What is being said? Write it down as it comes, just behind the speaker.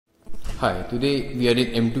Hi, today we are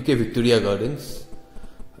in M2K Victoria Gardens,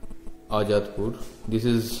 Azadpur. This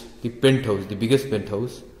is the penthouse, the biggest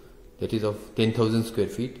penthouse, that is of 10,000 square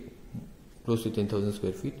feet, close to 10,000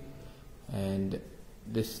 square feet, and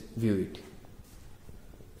let's view it.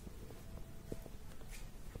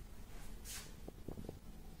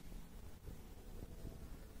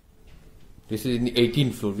 This is in the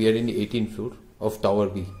 18th floor. We are in the 18th floor of Tower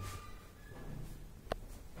B.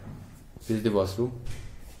 This is the washroom.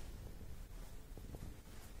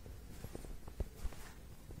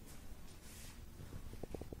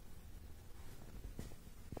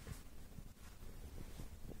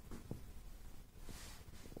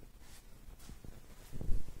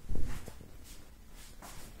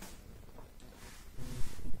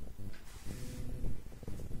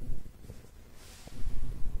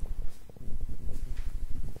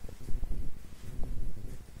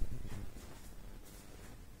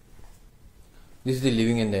 This is the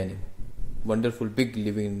living and dining. Wonderful big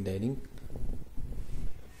living and dining.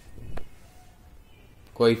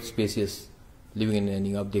 Quite spacious living and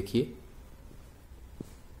dining. आप देखिए.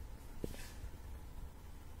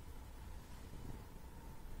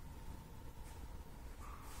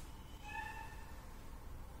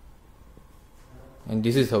 And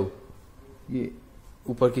this is how ये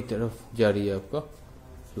ऊपर की तरफ जा रही है आपका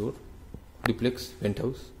floor, duplex paint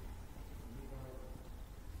house.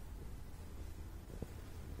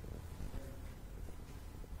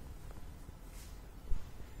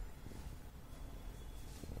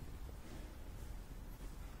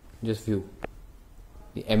 Just view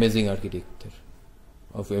the amazing architecture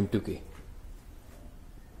of M2K.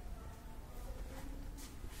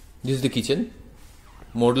 This is the kitchen,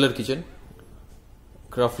 modular kitchen,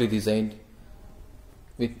 craftily designed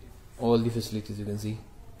with all the facilities you can see.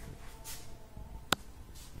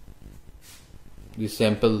 The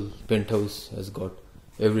sample penthouse has got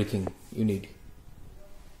everything you need.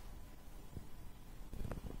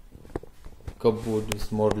 Cupboard is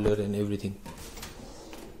modular and everything.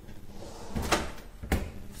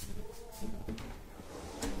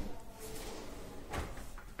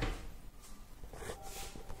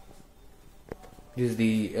 This is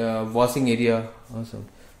the washing area. Awesome.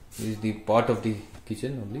 This is the part of the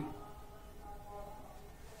kitchen only.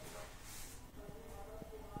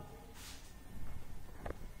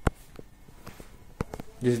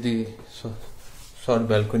 This is the short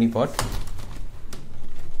balcony part.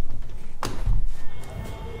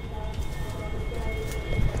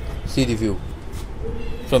 See the view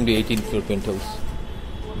from the 18th floor penthouse.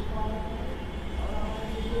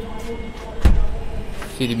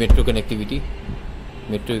 See the metro connectivity.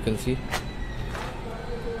 Metro you can see.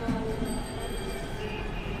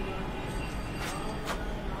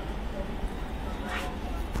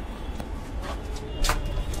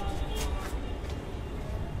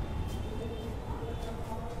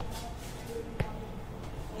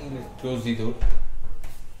 Let's close the door.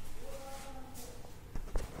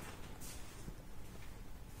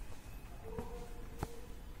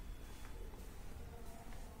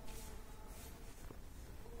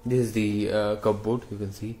 This is the cupboard, you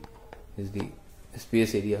can see. This is the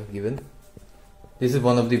space area given. This is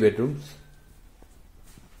one of the bedrooms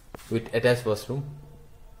with attached bathroom.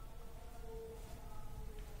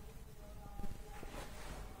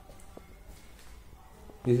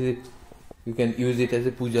 This is it. You can use it as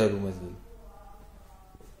a puja room as well.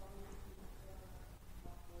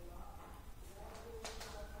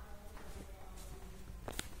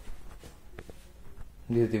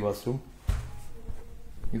 This is the washroom.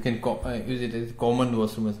 You can use it as a common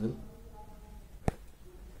washroom as well.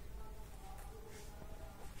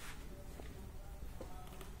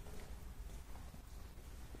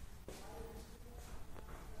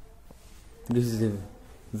 This is a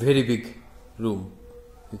very big room.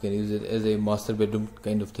 You can use it as a master bedroom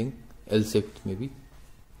kind of thing, L-shaped maybe.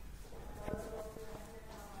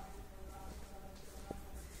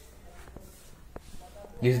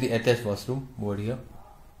 This is the attached washroom over here.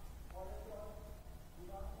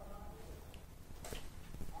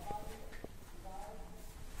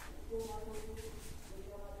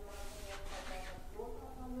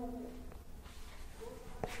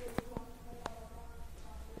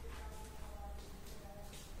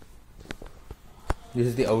 This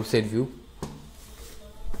is the outside view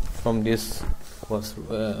from this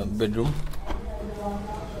bedroom.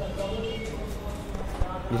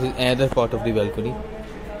 This is another part of the balcony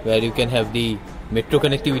where you can have the metro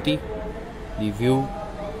connectivity, the view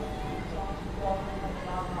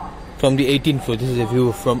from the 18th floor. This is a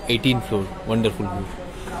view from 18th floor, wonderful view.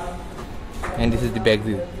 And this is the back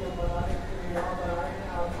view.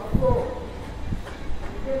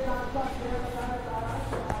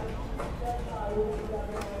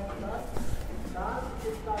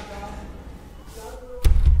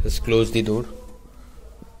 Just close the door.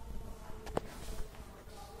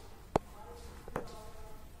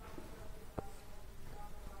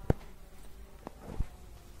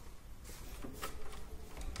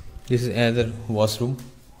 This is another washroom,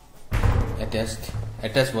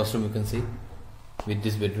 attached washroom, you can see, with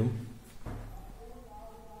this bedroom.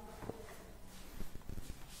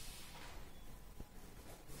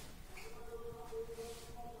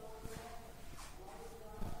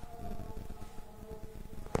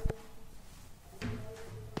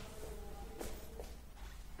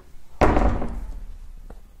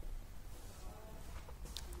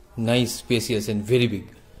 Nice, spacious and very big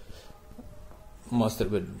master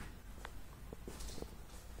bedroom.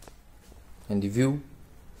 And the view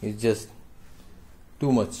is just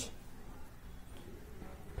too much.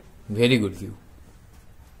 Very good view.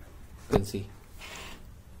 You can see.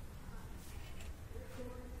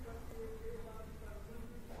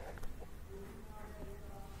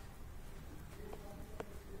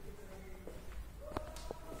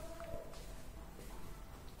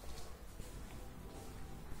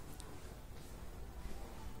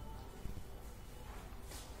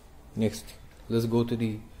 Next, let's go to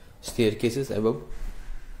the staircases above.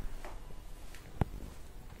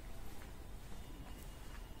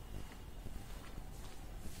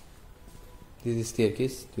 This is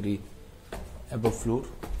staircase to the above floor.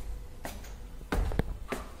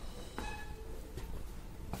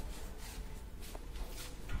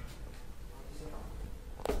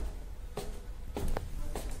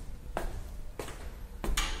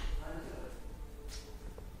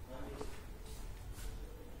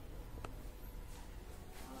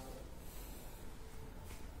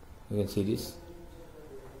 You can see this.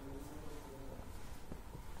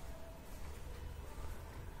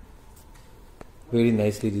 Very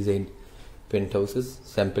nicely designed penthouses,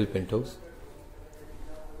 sample penthouse.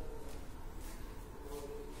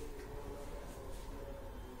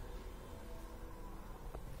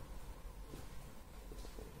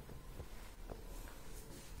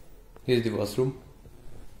 Here is the washroom.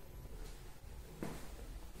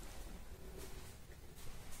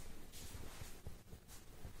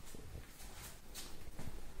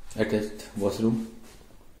 Attached washroom,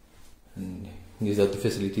 and these are the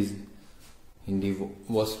facilities in the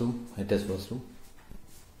washroom, attached washroom.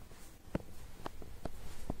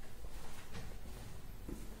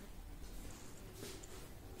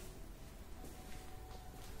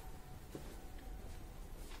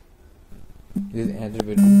 This is another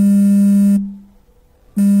bedroom.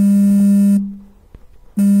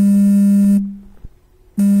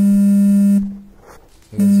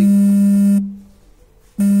 You can see.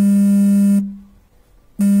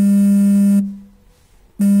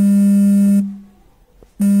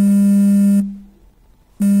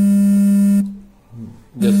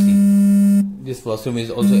 Just see, this washroom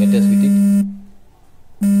is also attached with it.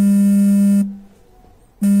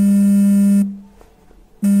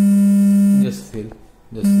 Just feel,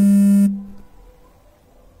 just see.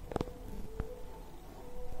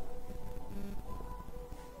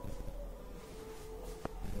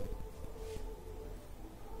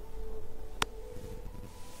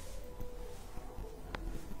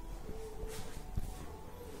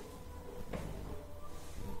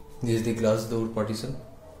 This is the glass door partition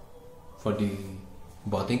for the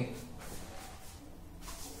bathing.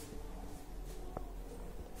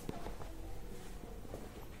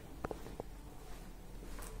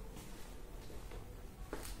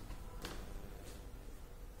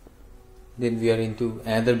 Then we are into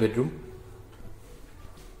another bedroom.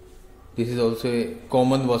 This is also a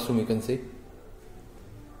common washroom, you can say.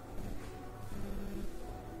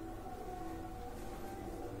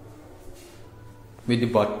 With the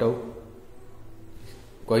bathtub,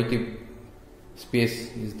 quite a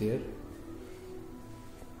space is there.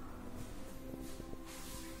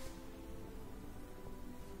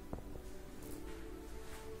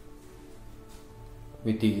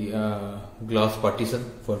 With the glass partition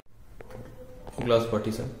for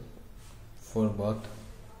bath.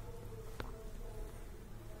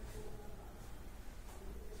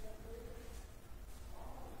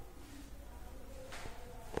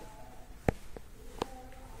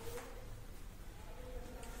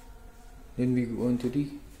 Then we go into the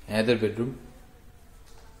other bedroom,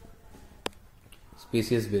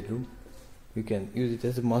 spacious bedroom. You can use it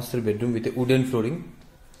as a master bedroom with a wooden flooring.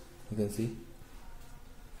 You can see.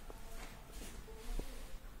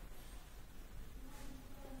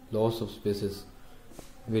 Lots of spaces,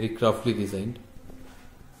 very craftily designed.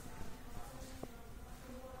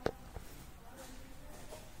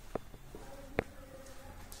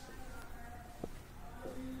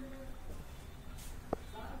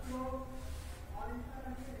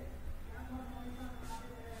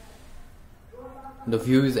 The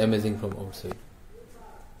view is amazing from outside,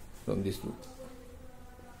 from this room.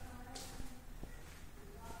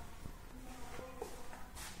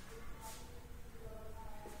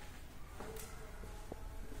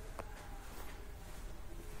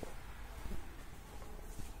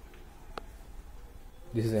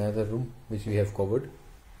 This is another room which we have covered.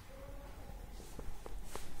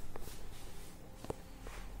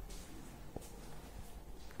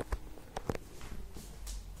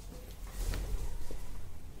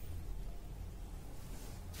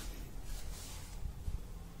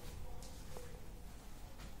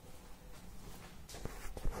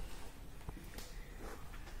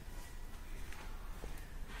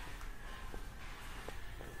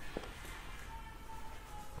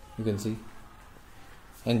 You can see,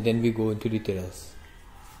 and then we go into the terrace.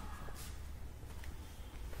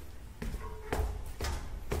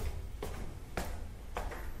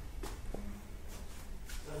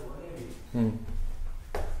 And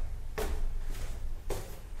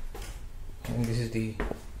this is the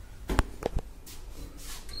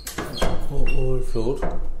whole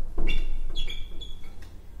floor.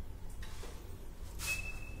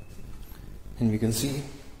 And we can see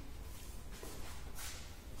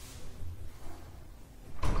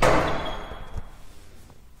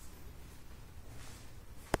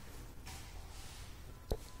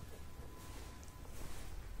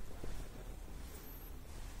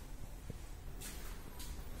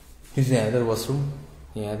this is another washroom.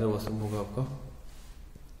 ये another washroom होगा आपका.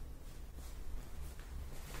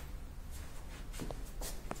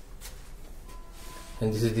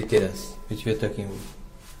 And this is the terrace which we are talking about.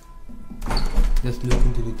 Just look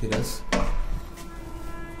into the terrace.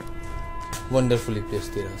 Wonderfully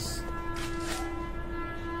placed terrace.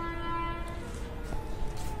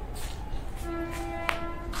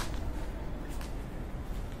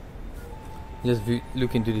 Just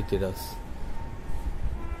look into the terrace.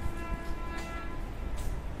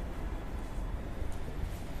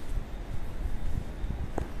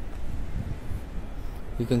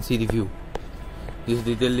 You can see the view. This is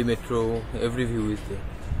the Delhi metro. Every view is there.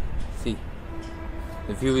 See,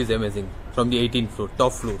 the view is amazing from the 18th floor,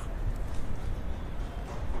 top floor.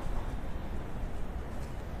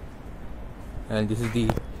 And this is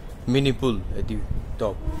the mini pool at the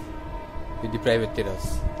top with the private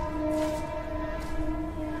terrace.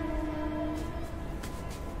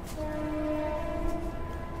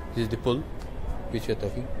 This is the pool which we are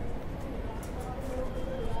talking.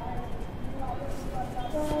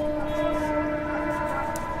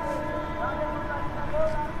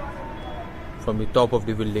 From the top of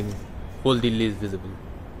the building, whole Delhi is visible.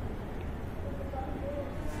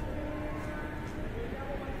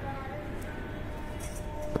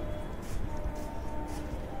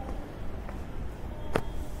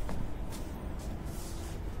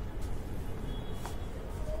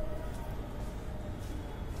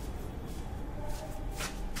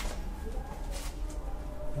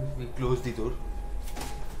 We close the door.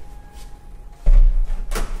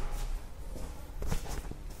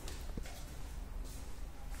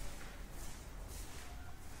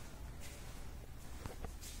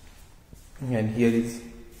 And here is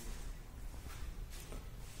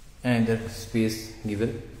another space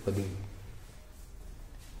given for the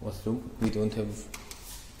washroom. We don't have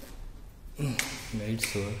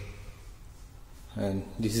lights over, and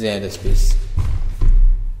this is another space.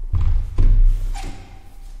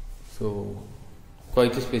 So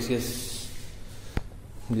quite spacious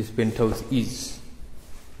this penthouse is.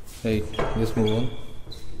 Right, let's move on.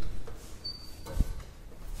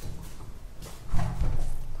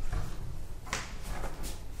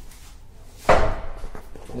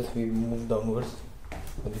 Just we move downwards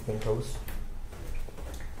for the penthouse.